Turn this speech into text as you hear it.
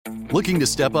Looking to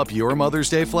step up your Mother's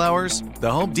Day flowers?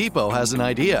 The Home Depot has an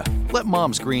idea. Let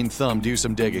Mom's green thumb do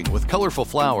some digging with colorful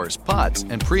flowers, pots,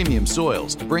 and premium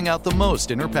soils to bring out the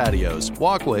most in her patios,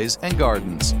 walkways, and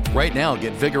gardens. Right now,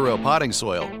 get Vigoro potting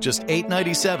soil, just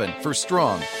 $8.97 for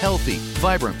strong, healthy,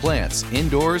 vibrant plants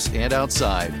indoors and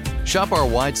outside. Shop our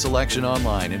wide selection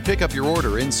online and pick up your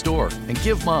order in-store and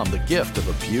give Mom the gift of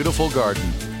a beautiful garden.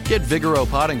 Get Vigoro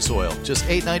potting soil, just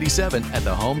 $8.97 at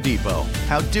the Home Depot.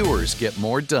 How doers get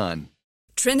more done.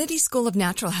 Trinity School of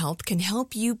Natural Health can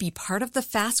help you be part of the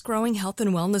fast-growing health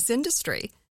and wellness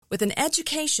industry. With an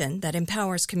education that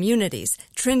empowers communities,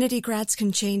 Trinity grads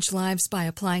can change lives by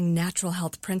applying natural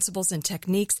health principles and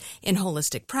techniques in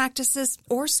holistic practices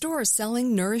or stores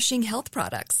selling nourishing health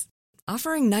products.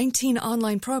 Offering 19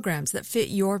 online programs that fit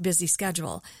your busy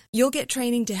schedule, you'll get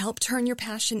training to help turn your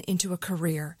passion into a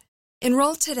career.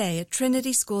 Enroll today at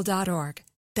trinityschool.org.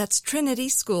 That's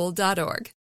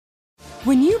trinityschool.org.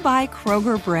 When you buy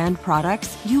Kroger brand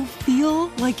products, you feel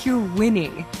like you're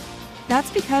winning.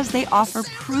 That's because they offer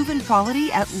proven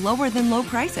quality at lower than low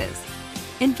prices.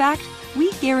 In fact,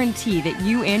 we guarantee that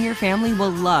you and your family will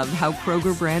love how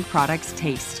Kroger brand products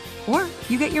taste, or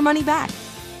you get your money back.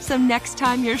 So next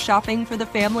time you're shopping for the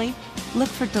family, look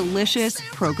for delicious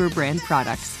Kroger brand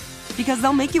products, because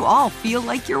they'll make you all feel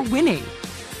like you're winning.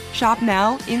 Shop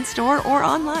now, in-store, or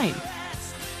online.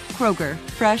 Kroger,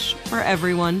 fresh for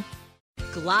everyone.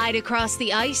 Glide across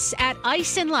the ice at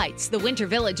Ice and Lights, the Winter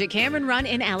Village at Cameron Run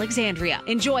in Alexandria.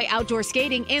 Enjoy outdoor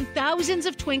skating and thousands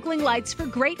of twinkling lights for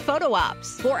great photo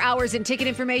ops. For hours and ticket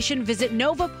information, visit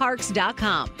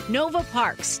novaparks.com. Nova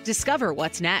Parks. Discover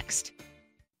what's next.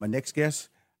 My next guest,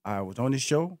 I was on this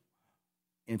show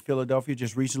in Philadelphia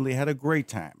just recently, had a great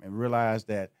time, and realized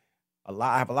that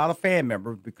I have a lot of fan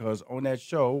members because on that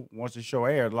show, once the show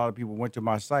aired, a lot of people went to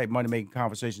my site,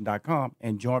 moneymakingconversation.com,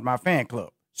 and joined my fan club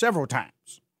several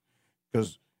times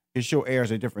because his show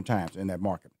airs at different times in that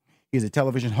market. He's a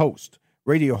television host,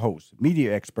 radio host,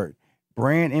 media expert,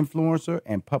 brand influencer,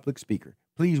 and public speaker.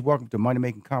 Please welcome to Money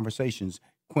Making Conversations,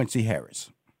 Quincy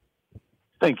Harris.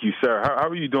 Thank you, sir. How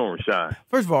are you doing, Rashawn?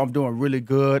 First of all, I'm doing really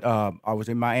good. I was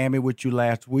in Miami with you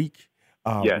last week.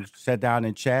 Yes. We sat down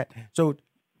and chat. So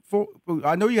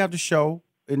I know you have the show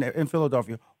in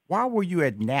Philadelphia. Why were you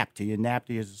at NAPTE? And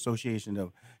NAPTE is Association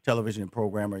of Television and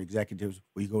Programmer Executives,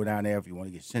 where you go down there if you want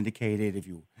to get syndicated,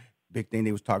 big thing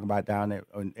they was talking about down there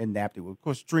in NAPTE. Well, of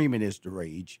course, streaming is the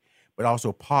rage, but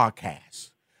also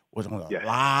podcasts was on a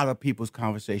lot of people's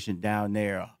conversation down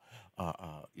there.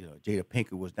 Jada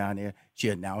Pinkett was down there. She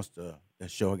announced the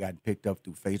show got picked up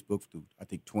through Facebook through, I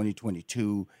think,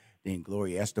 2022. Then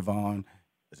Gloria Estefan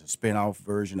is a spinoff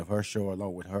version of her show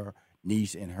along with her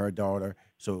niece and her daughter.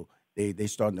 So they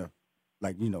starting to,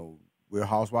 Real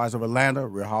Housewives of Atlanta,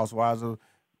 Real Housewives of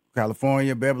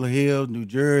California, Beverly Hills, New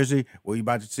Jersey, where you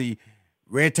about to see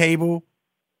Red Table,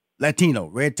 Latino,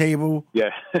 Red Table,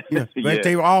 Red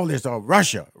Table, all this, or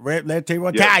Russia, Red Table,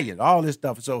 Italian, all this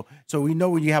stuff. So we know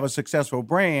when you have a successful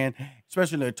brand,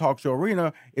 especially in the talk show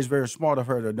arena, it's very smart of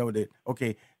her to know that,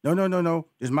 okay, no,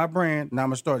 this is my brand, now I'm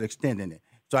going to start extending it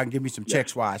so I can give me some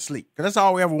checks while I sleep. Because that's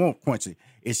all we ever want, Quincy,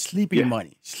 is sleepy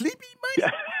money. Sleepy money?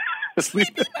 Yeah.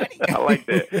 Sleepy money. I like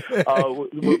that.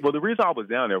 Well, the reason I was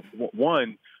down there,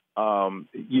 one,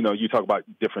 you talk about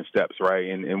different steps, right?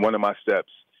 And one of my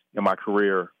steps in my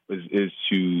career is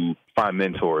to find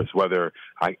mentors, whether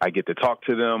I get to talk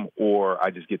to them or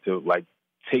I just get to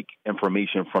take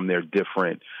information from their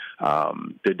different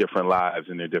lives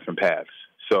and their different paths.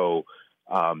 So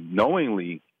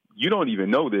knowingly, you don't even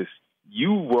know this,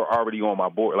 you were already on my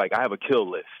board. Like I have a kill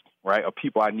list, right, of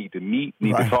people I need to meet,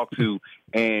 need to talk to,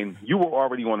 and you were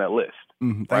already on that list,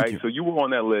 right? So you were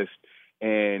on that list.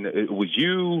 And it was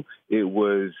you. It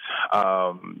was,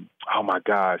 oh my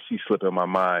gosh, she's slipping my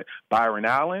mind. Byron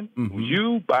Allen. It was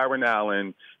you, Byron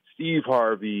Allen, Steve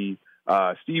Harvey,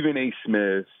 Stephen A.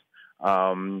 Smith,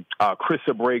 Chris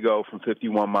Abrego from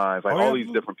 51 Minds, all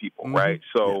these different people, right?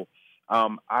 So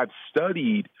I've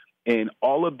studied, and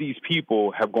all of these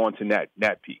people have gone to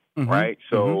NatP, right?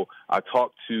 So I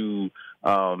talked to,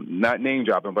 not name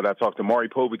dropping, but I talked to Maury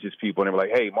Povich's people, and they were like,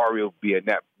 hey, Maury will be at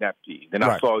NatP. Then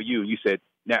I saw you, and you said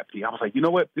NatP. I was like, you know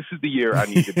what? This is the year I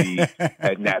need to be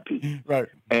at NatP. Right.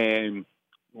 And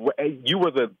you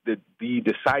were the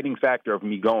deciding factor of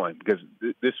me going, because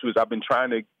this was, I've been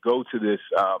trying to go to this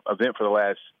event for the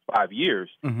last 5 years.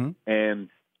 And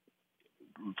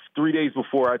 3 days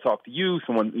before I talked to you,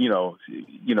 someone,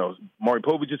 Maury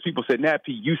Povich's people said NatP.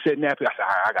 You said NatP. I said, all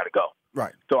right, I got to go.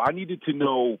 Right. So I needed to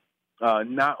know,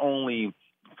 not only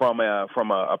from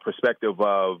a perspective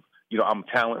of, I'm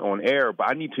talent on air, but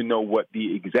I need to know what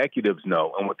the executives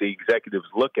know and what the executives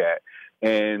look at.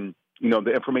 And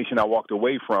the information I walked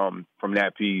away from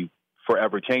NAPI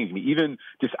forever changed me. Even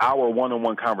just our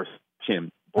one-on-one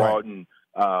conversation broadened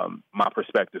my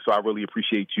perspective. So I really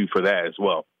appreciate you for that as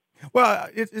well. Well,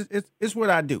 it's what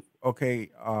I do. Okay.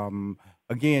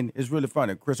 Again, it's really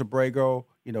funny. Chris Abrego,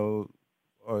 in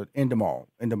the mall,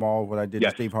 when I did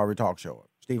the Steve Harvey talk show.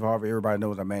 Steve Harvey, everybody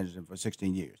knows I managed him for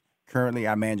 16 years. Currently,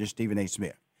 I manage Stephen A.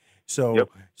 Smith. So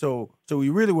we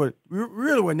really were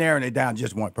narrowing it down to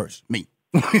just one person, me.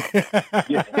 You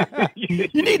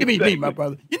need to meet me, my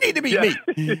brother. You need to meet me.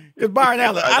 Because Byron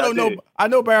Allen, I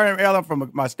know Byron Allen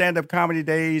from my stand-up comedy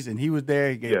days, and he was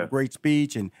there. He gave a great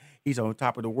speech, and he's on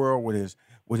top of the world with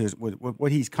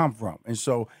what he's come from. And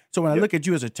so when I look at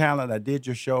you as a talent, I did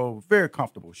your show, very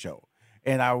comfortable show,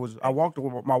 and my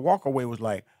walk away was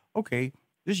like, okay,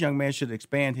 this young man should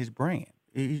expand his brand.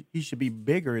 He should be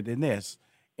bigger than this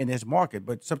in this market.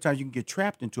 But sometimes you can get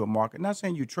trapped into a market. Not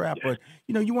saying you trap, but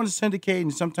you want to syndicate,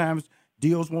 and sometimes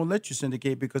deals won't let you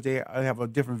syndicate because they have a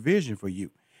different vision for you.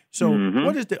 So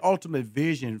what is the ultimate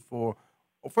vision for?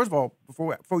 Well, first of all,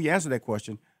 before you answer that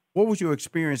question, what was your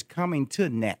experience coming to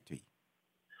NAPI?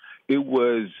 It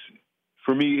was,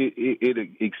 for me, it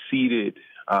exceeded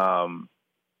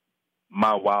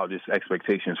my wildest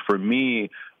expectations. For me,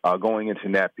 going into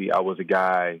NAPI, I was a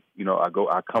guy,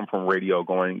 I come from radio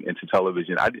going into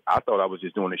television. I thought I was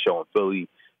just doing a show in Philly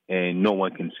and no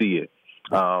one can see it.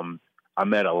 I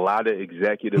met a lot of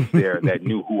executives there that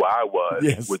knew who I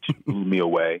was, which blew me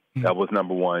away. That was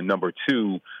number one. Number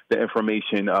two, the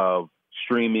information of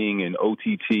streaming and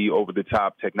OTT,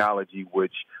 over-the-top technology,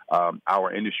 which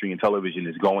our industry in television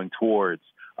is going towards,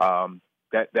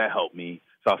 that helped me.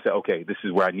 So I said, okay, this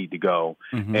is where I need to go.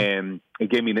 And it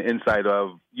gave me the insight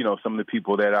of, some of the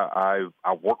people that I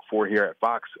work for here at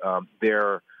Fox,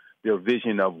 their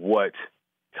vision of what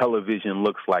television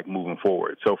looks like moving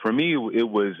forward. So for me, it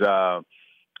was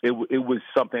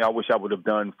something I wish I would have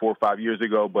done 4 or 5 years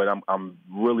ago, but I'm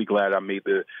really glad I made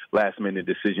the last minute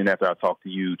decision after I talked to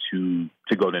you to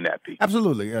go to NAPI.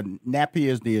 Absolutely. NAPI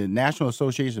is the National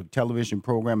Association of Television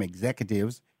Program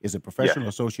Executives. Is a professional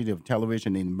association of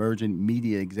television and emerging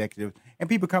media executives. And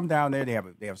people come down there,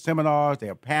 they have seminars, they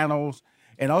have panels,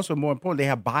 and also more importantly, they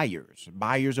have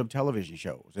buyers of television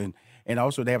shows. And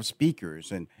also they have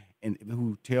speakers and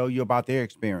who tell you about their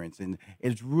experience. And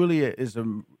it's really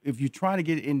if you're trying to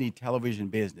get in the television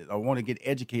business or want to get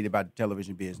educated about the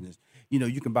television business,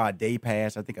 you can buy a day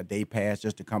pass. I think a day pass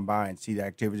just to come by and see the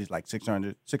activities, like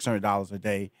 $600 a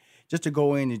day, just to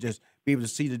go in and just be able to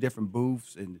see the different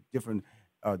booths and different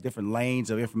lanes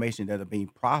of information that are being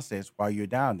processed while you're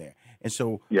down there. And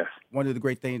so one of the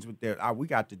great things we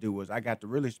got to do was I got to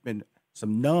really spend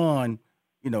some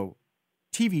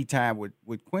TV time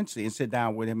with Quincy and sit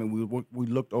down with him, and we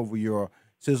looked over your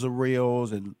sizzle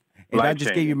reels, and I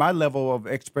just gave you my level of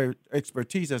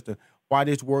expertise as to why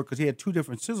this worked, because he had 2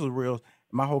 different sizzle reels,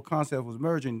 and my whole concept was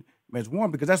merging as one,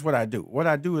 because that's what I do. What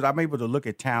I do is I'm able to look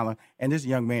at talent, and this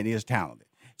young man is talented.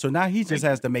 So now he just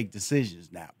has to make decisions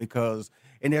now,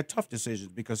 and they're tough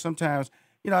decisions, because sometimes,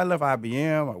 I left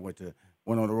IBM, I went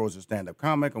on the road as a stand-up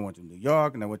comic, I went to New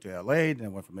York, and I went to L.A., then I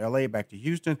went from L.A. back to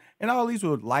Houston, and all these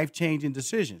were life-changing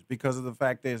decisions, because of the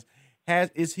fact is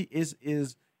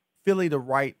Philly the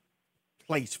right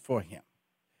place for him?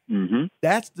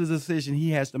 That's the decision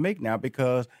he has to make now,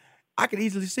 because I can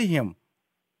easily see him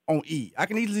on E. I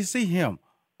can easily see him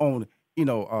on,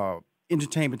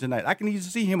 Entertainment Tonight. I can easily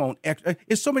see him on X.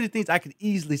 There's so many things I could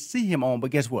easily see him on, but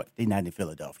guess what? They're not in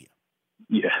Philadelphia.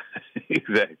 Yeah,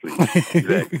 exactly.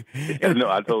 No,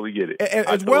 I totally get it.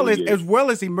 As well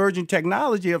as emerging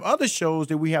technology of other shows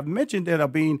that we have mentioned that are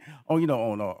being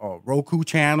on Roku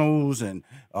channels and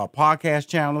podcast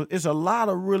channels. It's a lot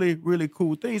of really, really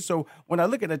cool things. So when I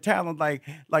look at a talent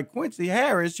like Quincy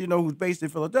Harris, who's based in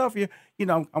Philadelphia,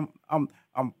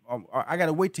 I got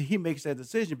to wait till he makes that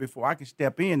decision before I can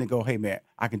step in and go, hey man,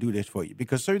 I can do this for you,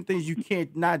 because certain things you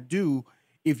can't not do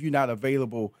if you're not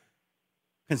available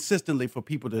consistently for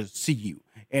people to see you.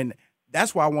 And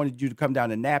that's why I wanted you to come down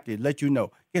to NAPI and let you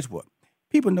know, guess what?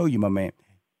 People know you, my man,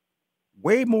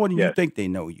 way more than you think they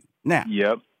know you. Now,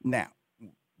 now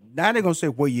they're going to say,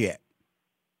 where you at?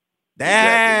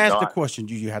 That's the question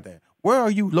you have to ask. Where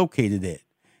are you located at?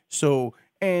 So,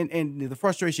 and the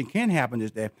frustration can happen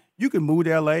is that you can move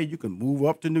to L.A., you can move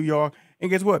up to New York, and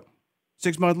guess what?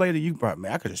 6 months later, you probably,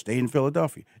 man, I could have stayed in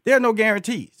Philadelphia. There are no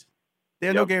guarantees. There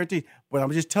are no guarantees. But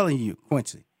I'm just telling you,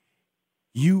 Quincy,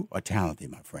 you are talented,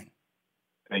 my friend.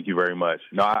 Thank you very much.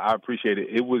 No, I appreciate it.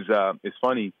 It was, it's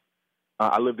funny.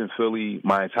 I lived in Philly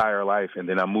my entire life, and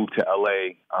then I moved to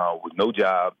L.A. With no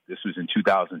job. This was in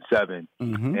 2007.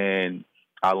 And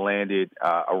I landed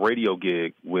a radio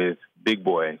gig with Big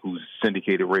Boy, who's a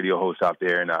syndicated radio host out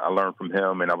there, and I learned from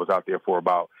him, and I was out there for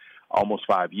about almost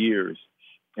 5 years.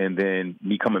 And then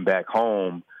me coming back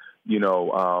home,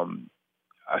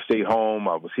 I stayed home.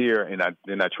 I was here, and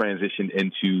I transitioned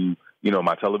into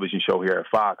my television show here at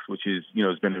Fox, which is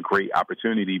has been a great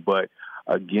opportunity. But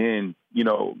again,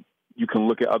 you can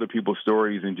look at other people's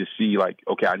stories and just see like,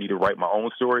 okay, I need to write my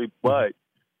own story, but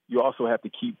you also have to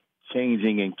keep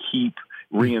changing and keep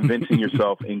reinventing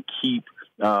yourself and keep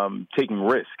taking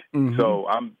risk. Mm-hmm. So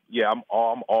I'm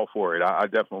all for it. I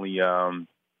definitely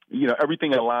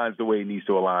everything aligns the way it needs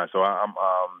to align. So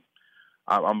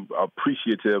I'm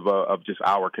appreciative of just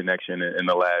our connection in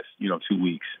the last 2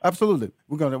 weeks. Absolutely,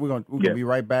 we're gonna be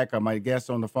right back. My guest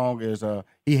on the phone is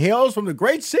he hails from the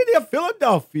great city of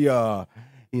Philadelphia.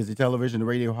 He is a television and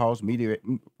radio host,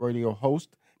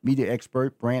 media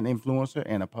expert, brand influencer,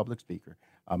 and a public speaker.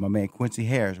 My man Quincy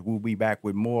Harris. We'll be back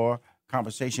with more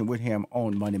conversation with him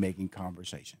on Money Making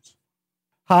Conversations.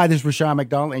 Hi, this is Rashawn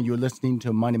McDonald, and you're listening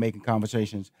to Money Making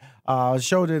Conversations, a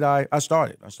show that I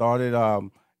started. I started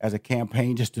as a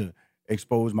campaign just to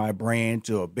expose my brand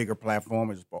to a bigger platform.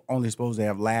 It's only supposed to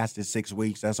have lasted 6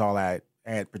 weeks. That's all I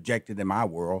had projected in my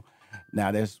world. Now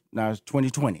it's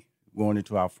 2020, going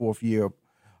into our 4th year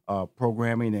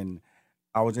programming, and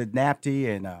I was at NAPTY,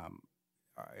 and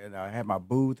I had my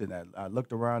booth, and I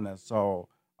looked around and I saw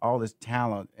all this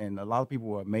talent, and a lot of people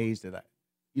were amazed that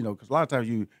because a lot of times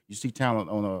you see talent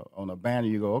on a banner,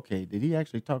 you go, okay, did he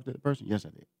actually talk to the person? Yes, I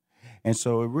did. And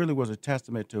so it really was a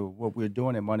testament to what we're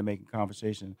doing in Money Making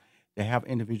Conversations, to have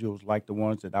individuals like the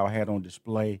ones that I had on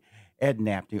display at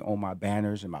NAPTY on my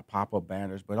banners and my pop-up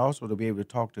banners, but also to be able to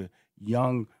talk to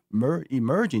young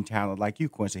emerging talent like you,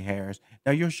 Quincy Harris.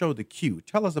 Now, your show, The Q.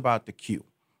 Tell us about The Q.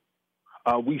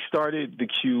 We started The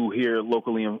Q here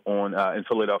locally in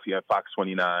Philadelphia at Fox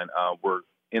 29. We're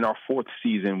in our 4th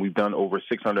season. We've done over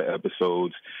 600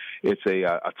 episodes. It's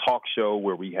a talk show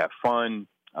where we have fun.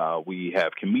 We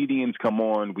have comedians come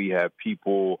on. We have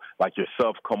people like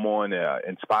yourself come on,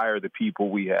 inspire the people.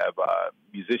 We have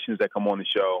musicians that come on the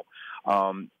show.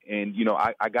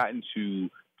 I got into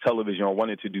television, or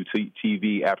wanted to do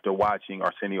TV after watching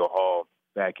Arsenio Hall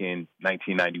back in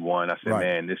 1991. I said,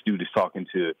 man, this dude is talking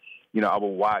to, I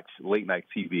will watch late night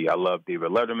TV. I love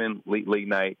David Letterman, late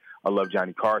night. I love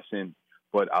Johnny Carson.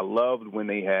 But I loved when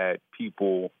they had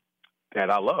people that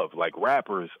I love, like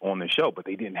rappers, on the show, but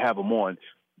they didn't have them on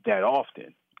that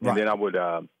often. And then I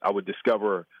would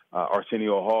discover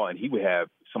Arsenio Hall, and he would have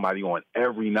somebody on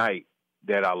every night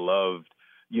that I loved,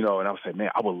 and I would say,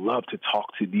 man, I would love to talk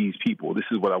to these people. This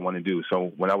is what I want to do.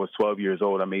 So when I was 12 years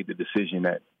old, I made the decision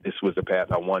that this was the path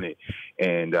I wanted.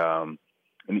 And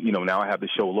now I have the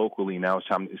show locally. Now it's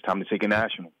time to take it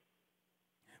national.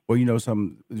 Well,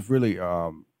 it's really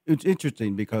it's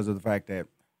interesting because of the fact that,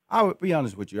 I would be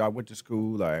honest with you, I went to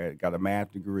school, I got a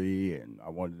math degree, and I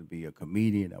wanted to be a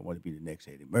comedian. I wanted to be the next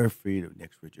Eddie Murphy, the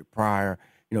next Richard Pryor.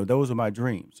 Those are my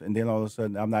dreams. And then all of a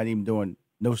sudden, I'm not even doing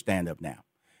no stand-up now.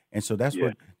 And so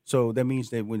so that means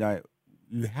that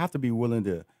you have to be willing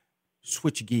to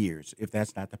switch gears if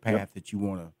that's not the path that you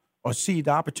want to, or see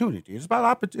the opportunity. It's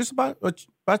about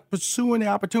pursuing the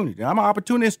opportunity. I'm an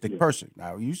opportunistic person.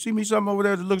 Now, you see me something over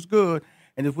there that looks good,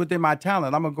 and it's within my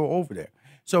talent, I'm going to go over there.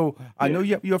 So I know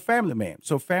you're a family man.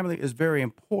 So family is very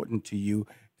important to you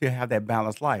to have that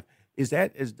balanced life.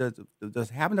 Does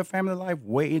having a family life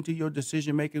weigh into your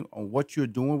decision making on what you're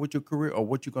doing with your career, or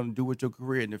what you're going to do with your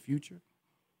career in the future?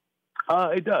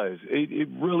 It does. It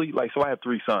really, so I have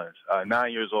 3 sons,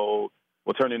 9 years old.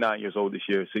 Well, turning 9 years old this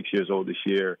year, 6 years old this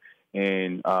year,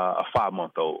 and a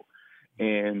 5-month-old.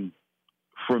 And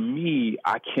for me,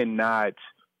 I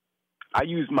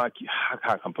use my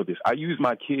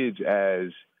kids as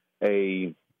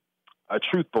a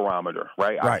truth barometer,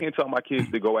 right? I can't tell my kids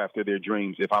to go after their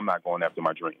dreams if I'm not going after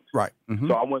my dreams. Right. Mm-hmm.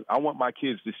 So I want my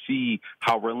kids to see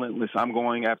how relentless I'm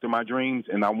going after my dreams,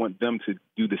 and I want them to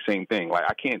do the same thing. Like,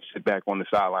 I can't sit back on the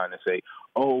sideline and say,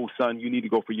 "Oh, son, you need to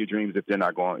go for your dreams if they're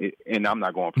not going, and I'm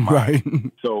not going for mine."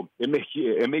 Right. So it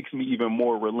makes me even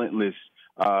more relentless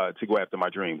to go after my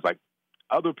dreams. Like,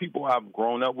 other people I've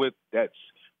grown up with, that's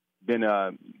been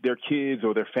their kids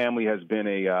or their family has been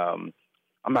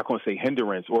I'm not going to say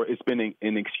hindrance, or it's been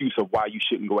an excuse of why you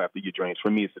shouldn't go after your dreams.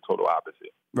 For me, it's the total opposite.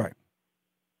 Right.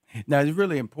 Now, it's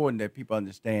really important that people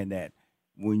understand that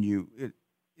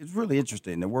it's really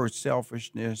interesting. The word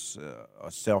selfishness or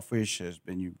selfish has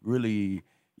been really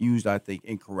used, I think,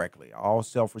 incorrectly. All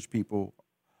selfish people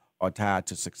are tied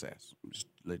to success. Just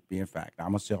let be in fact.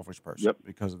 I'm a selfish person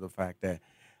because of the fact that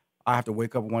I have to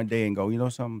wake up one day and go,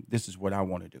 something, this is what I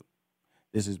want to do.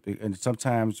 This is big, and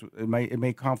sometimes it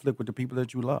may conflict with the people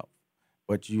that you love,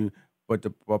 but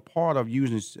a part of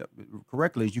using it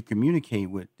correctly is you communicate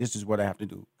with. This is what I have to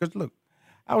do. Because look,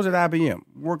 I was at IBM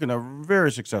working a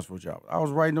very successful job. I was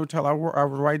writing I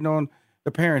was writing on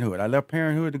the Parenthood. I left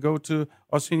Parenthood to go to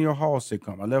Arsenio Hall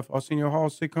sitcom. I left Arsenio Hall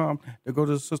sitcom to go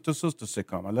to the Sister Sister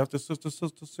sitcom. I left the Sister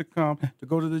Sister sitcom to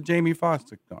go to the Jamie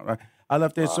Foxx sitcom. I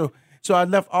left there. So I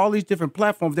left all these different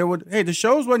platforms. The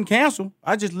shows wasn't canceled.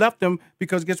 I just left them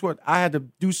because guess what? I had to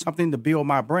do something to build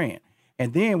my brand.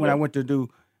 And then when I was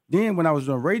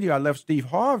doing radio, I left Steve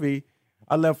Harvey.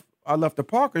 I left the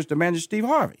Parkers to manage Steve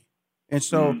Harvey. And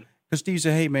so, because Steve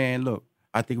said, hey, man, look,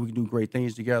 I think we can do great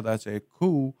things together. I said,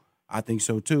 cool. I think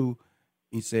so, too.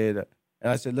 He said,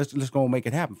 and I said, let's go and make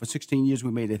it happen. For 16 years,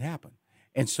 we made it happen.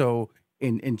 And so,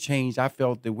 in change, I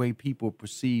felt the way people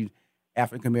perceived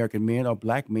African-American men or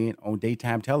black men on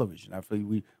daytime television. I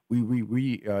feel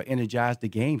we energized the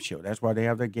game show. That's why they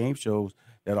have their game shows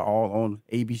that are all on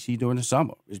ABC during the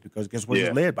summer. It's because guess what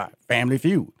it's led by? Family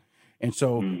Feud. And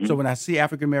so, so when I see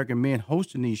African-American men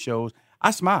hosting these shows,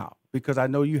 I smile because I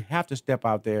know you have to step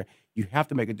out there. You have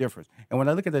to make a difference. And when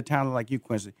I look at the talent like you,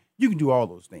 Quincy, you can do all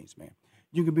those things, man.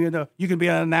 You can be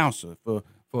an announcer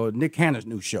for Nick Cannon's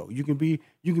new show. You can be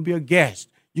a guest.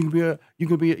 You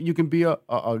can be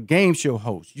a game show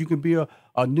host. You can be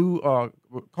a new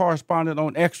correspondent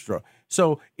on Extra.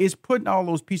 So it's putting all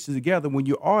those pieces together. When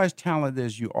you are as talented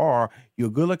as you are, you're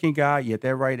a good-looking guy. You're at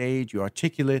that right age. You're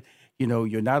articulate. You know,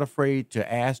 you're not afraid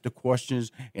to ask the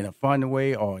questions in a fun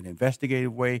way or an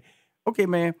investigative way. Okay,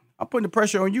 man, I'm putting the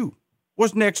pressure on you.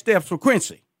 What's next steps for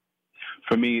Quincy?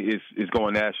 For me, it's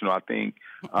going national. I think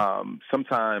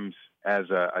sometimes as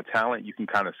a talent, you can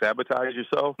kind of sabotage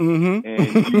yourself, and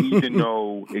you need to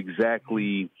know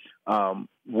exactly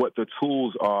what the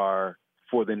tools are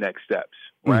for the next steps,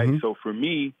 right? So for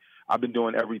me, I've been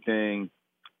doing everything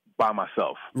by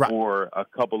myself or a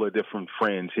couple of different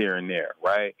friends here and there,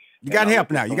 right? You got help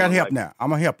now. You got help now. I'm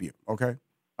going to help you, okay?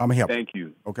 I'm going to help you. Thank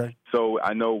you. Okay. So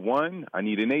I know, one, I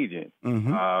need an agent.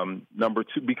 Number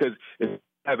two, because if you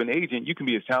have an agent, you can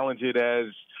be as talented as,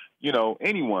 you know,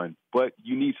 anyone, but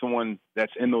you need someone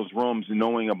that's in those rooms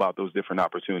knowing about those different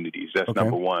opportunities. That's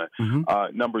number one.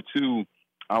 Number two,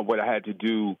 what I had to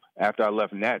do after I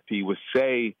left NatP was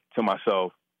say to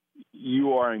myself,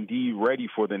 you are indeed ready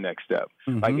for the next step.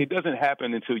 Like, it doesn't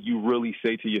happen until you really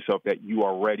say to yourself that you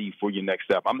are ready for your next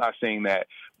step. I'm not saying that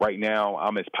right now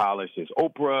I'm as polished as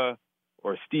Oprah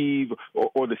or Steve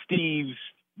or the Steves,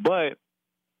 but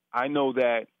I know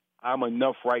that I'm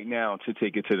enough right now to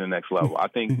take it to the next level. I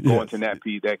think going to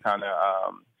NatP, that kind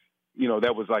of,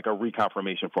 that was like a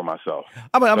reconfirmation for myself.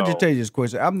 I'm gonna just tell you this,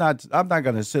 question. I'm not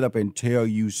going to sit up and tell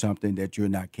you something that you're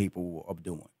not capable of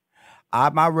doing.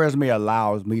 My resume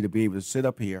allows me to be able to sit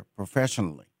up here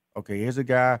professionally. Okay, here's a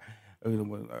guy,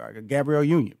 Gabrielle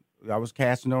Union. I was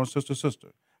casting on Sister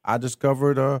Sister. I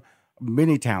discovered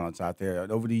many talents out there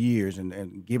over the years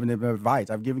and given them advice.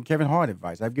 I've given Kevin Hart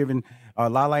advice. I've given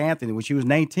Lala Anthony when she was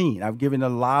 19. I've given a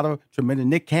lot of tremendous,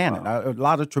 Nick Cannon, a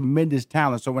lot of tremendous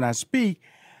talent. So when I speak,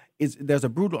 there's a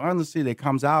brutal honesty that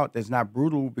comes out that's not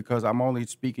brutal because I'm only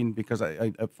speaking because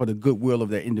I for the goodwill of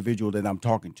the individual that I'm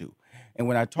talking to. And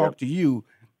when I talk to you,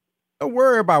 don't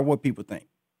worry about what people think.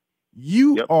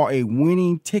 You are a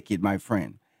winning ticket, my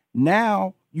friend.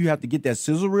 Now you have to get that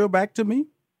sizzle reel back to me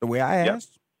the way I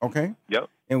asked. Okay. Yep.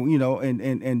 And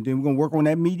and then we're gonna work on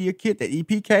that media kit, that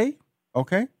EPK.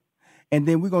 Okay. And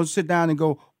then we're gonna sit down and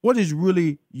go, what is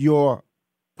really your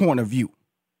point of view?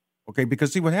 Okay,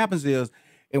 because see what happens is,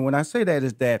 and when I say that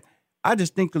is that I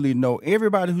distinctly know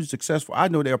everybody who's successful, I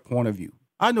know their point of view.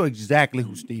 I know exactly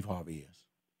who Steve Harvey is.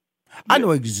 I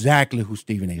know exactly who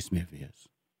Stephen A. Smith is.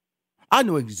 I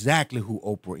know exactly who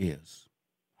Oprah is.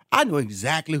 I know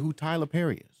exactly who Tyler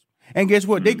Perry is. And guess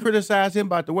what? They criticize him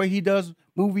about the way he does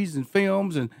movies and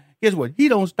films. And guess what? He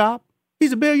don't stop.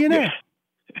 He's a billionaire.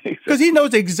 Because he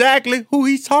knows exactly who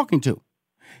he's talking to.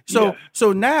 So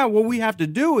now what we have to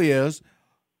do is,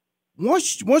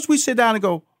 once we sit down and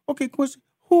go, okay, Quincy,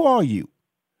 who are you?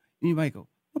 And you might go,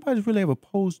 nobody's really ever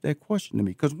posed that question to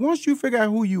me. Because once you figure out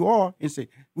who you are and say,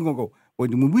 we're going to go,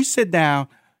 when we sit down,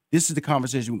 this is the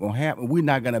conversation we're going to have, and we're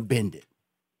not going to bend it.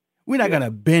 We're not going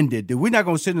to bend it, dude. We're not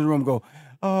going to sit in the room and go,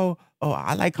 oh,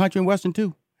 I like country and western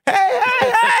too.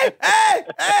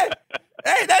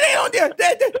 Hey, that ain't on there.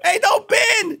 Hey, don't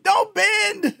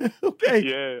bend. Okay.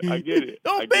 Yeah, I get it.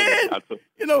 Don't bend.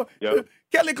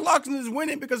 Kelly Clarkson is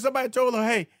winning because somebody told her,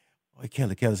 hey,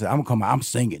 Kelly said, I'm going to come out. I'm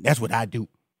singing. That's what I do.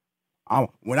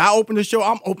 When I open the show,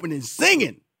 I'm opening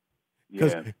singing.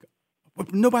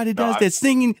 But nobody does that.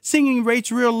 Singing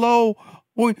rates real low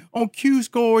on Q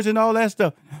scores and all that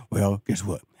stuff. Well, guess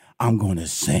what? I'm going to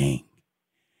sing.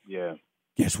 Yeah.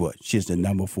 Guess what? She's the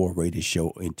number 4 rated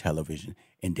show in television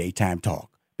in daytime talk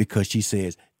because she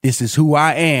says, this is who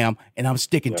I am, and I'm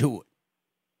sticking to it.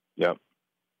 Yep.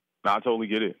 No, I totally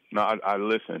get it. No, I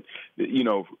listen. You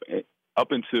know,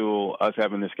 up until us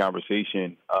having this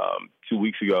conversation 2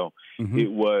 weeks ago,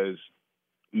 it was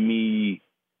me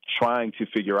trying to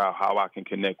figure out how I can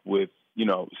connect with, you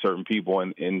know, certain people.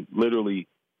 And literally,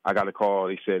 I got a call.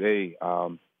 They said, hey,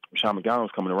 Rashawn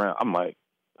McDonald's coming around. I'm like,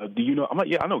 do you know? I'm like,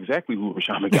 yeah, I know exactly who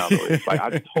Rashawn McDonald is. Like,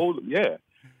 I told him, yeah.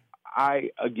 I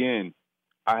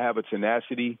have a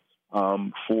tenacity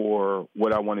for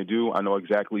what I want to do. I know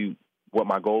exactly what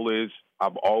my goal is.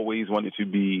 I've always wanted to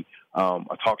be a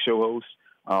talk show host.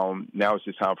 Now it's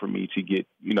just time for me to get,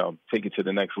 you know, take it to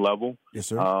the next level. Yes,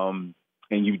 sir.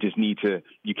 And you just need to,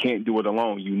 you can't do it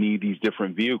alone. You need these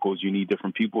different vehicles. You need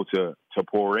different people to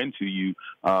pour into you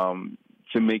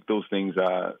to make those things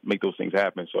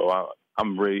happen. So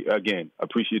I'm really, again,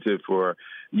 appreciative for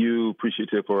you,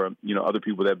 appreciative for, you know, other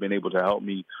people that have been able to help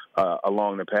me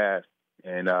along the path,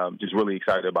 and just really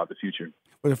excited about the future.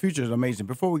 Well, the future is amazing.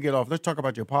 Before we get off, let's talk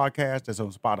about your podcast that's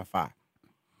on Spotify.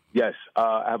 Yes.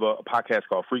 I have a podcast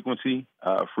called Frequency,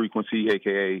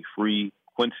 a.k.a. Free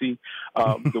Quincy.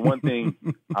 The one thing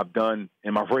I've done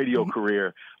in my radio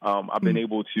career, I've been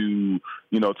able to,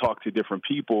 you know, talk to different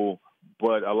people,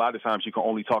 but a lot of times you can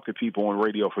only talk to people on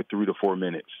radio for 3 to 4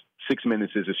 minutes. 6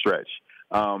 minutes is a stretch.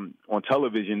 On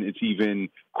television, it's even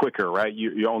quicker, right?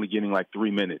 You're only getting like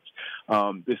 3 minutes.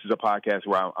 This is a podcast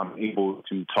where I'm able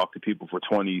to talk to people for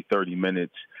 20, 30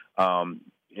 minutes, and,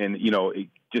 you know,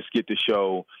 just get to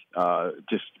show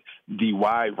just the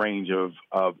wide range of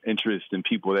interest in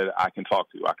people that I can talk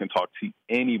to. I can talk to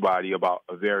anybody about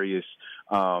a various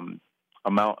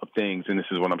amount of things, and this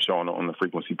is what I'm showing on the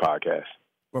Frequency podcast.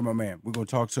 Well, my man, we're going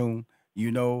to talk soon. You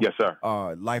know, yes, sir.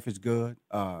 Life is good.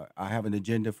 I have an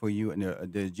agenda for you, and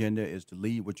the agenda is to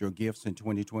lead with your gifts in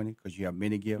 2020 because you have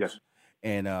many gifts. Yes.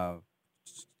 And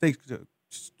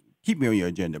keep me on your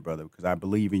agenda, brother, because I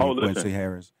believe in you, Quincy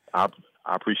Harris. I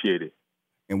appreciate it.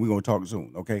 And we're going to talk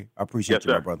soon, okay? I appreciate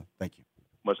you, my brother. Thank you.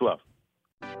 Much love.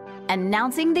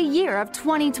 Announcing the year of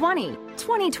 2020.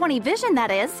 2020 vision,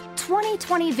 that is.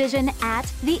 2020 vision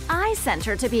at the Eye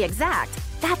Center, to be exact.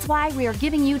 That's why we are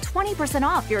giving you 20%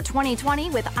 off your 2020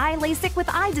 with Eye LASIK with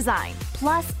Eye Design,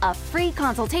 plus a free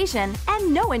consultation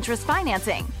and no interest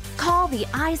financing. Call the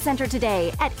Eye Center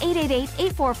today at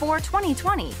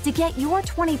 888-844-2020 to get your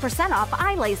 20% off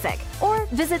eye LASIK, or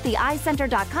visit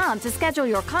theeyecenter.com to schedule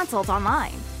your consult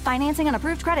online. Financing on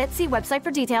approved credit. See website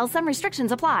for details. Some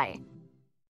restrictions apply.